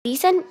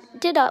These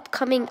ended up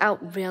coming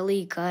out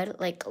really good.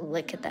 Like,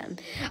 look at them.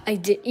 I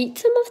did eat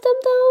some of them,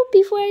 though,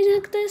 before I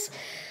took this.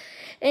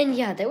 And,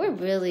 yeah, they were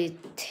really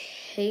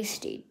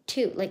tasty,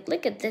 too. Like,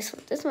 look at this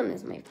one. This one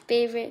is my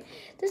favorite.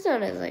 This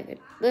one is, like, a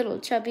little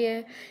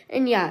chubbier.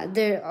 And, yeah,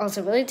 they're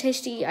also really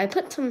tasty. I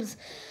put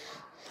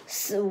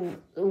some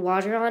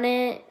water on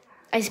it.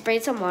 I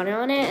sprayed some water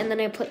on it, and then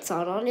I put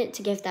salt on it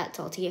to give that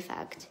salty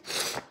effect.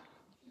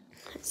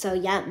 So,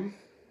 yeah.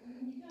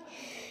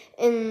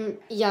 And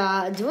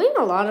yeah, doing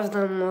a lot of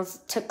them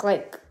took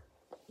like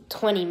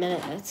 20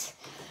 minutes.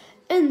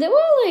 And they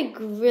were like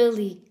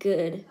really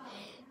good.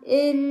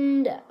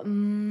 And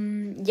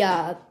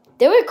yeah,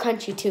 they were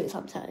crunchy too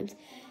sometimes.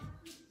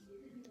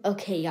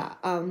 Okay, yeah.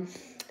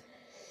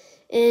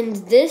 And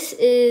this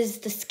is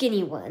the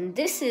skinny one.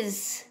 This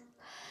is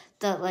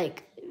the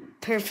like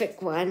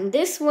perfect one.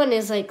 This one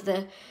is like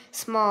the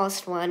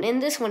smallest one,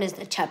 and this one is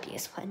the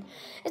chubbiest one.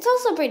 It's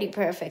also pretty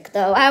perfect,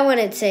 though. I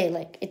wouldn't say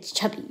like it's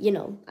chubby,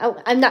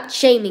 I'm not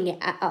shaming it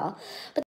at all. But